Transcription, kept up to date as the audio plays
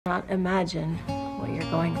cannot imagine what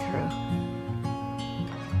you're going through.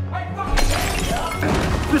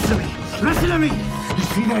 Listen to me! Listen to me! You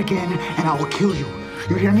say that again, and I will kill you.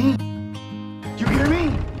 You hear me? You hear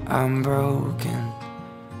me? I'm broken.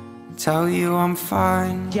 Tell you I'm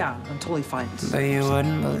fine. Yeah, I'm totally fine. But you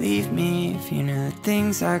wouldn't believe me if you knew the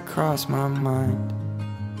things that cross my mind.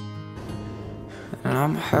 And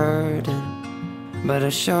I'm hurting, but I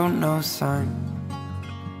show no sign.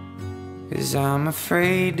 'Cause I'm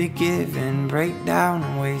afraid to give in, break down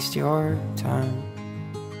and waste your time.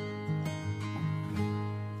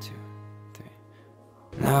 2, 3.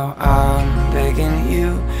 Now I'm begging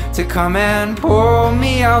you to come and pull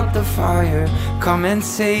me out the fire. Come and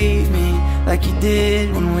save me like you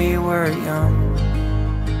did when we were young.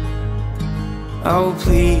 Oh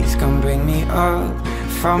please come bring me up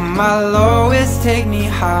from my lowest, take me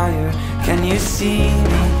higher. Can you see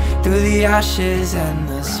me through the ashes and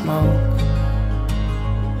the smoke?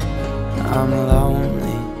 I'm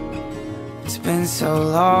lonely, it's been so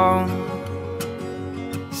long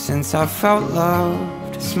since I felt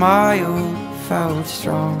loved, a smile felt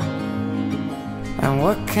strong. And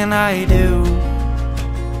what can I do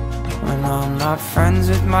when I'm not friends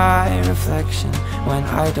with my reflection, when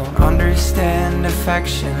I don't understand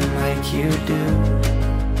affection like you do?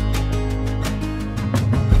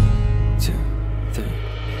 2, 3.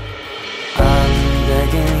 I'm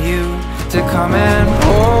begging you to come and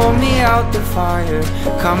pull me out the fire.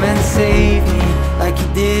 Come and save me like you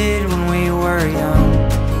did when we were young.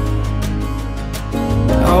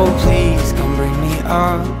 Oh please come bring me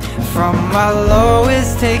up from my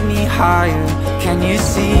lowest, take me higher. Can you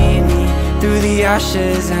see me through the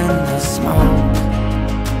ashes and the smoke?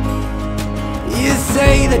 You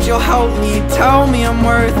say that you'll help me, tell me I'm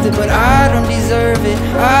worth it, but I don't deserve it,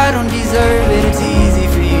 I don't deserve it. It's easy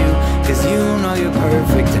for you, 'cause you know you're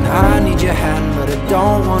perfect, and I need your hand, but I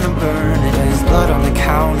don't wanna burn it. There's blood on the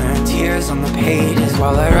counter, tears on the pages,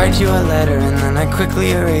 while I write you a letter and then I quickly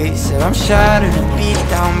erase it. I'm shattered and beat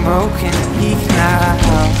down, broken and weak now.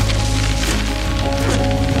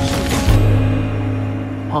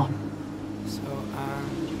 Mom,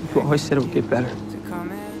 you always said it would get better,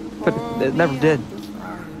 but it never did.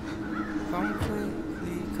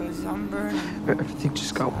 Everything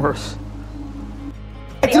just got worse.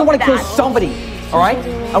 I didn't want to kill somebody, all right?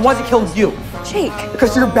 I wanted to kill you. Jake.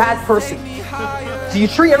 Because you're a bad person. So you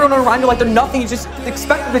treat everyone around you like they're nothing, you just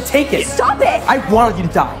expect them to take it. Stop it! I wanted you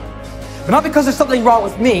to die. But not because there's something wrong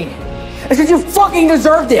with me. It's because you fucking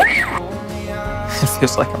deserved it. It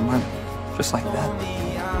feels like I'm running, just like that.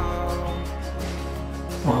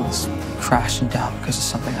 The world was crashing down because of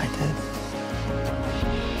something I did.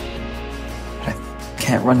 But I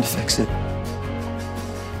can't run to fix it.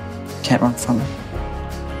 Can't run from it.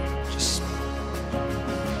 Just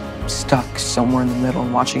stuck somewhere in the middle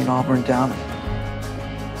and watching it all burn down.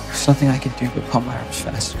 There's nothing I can do but pump my arms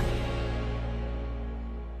faster.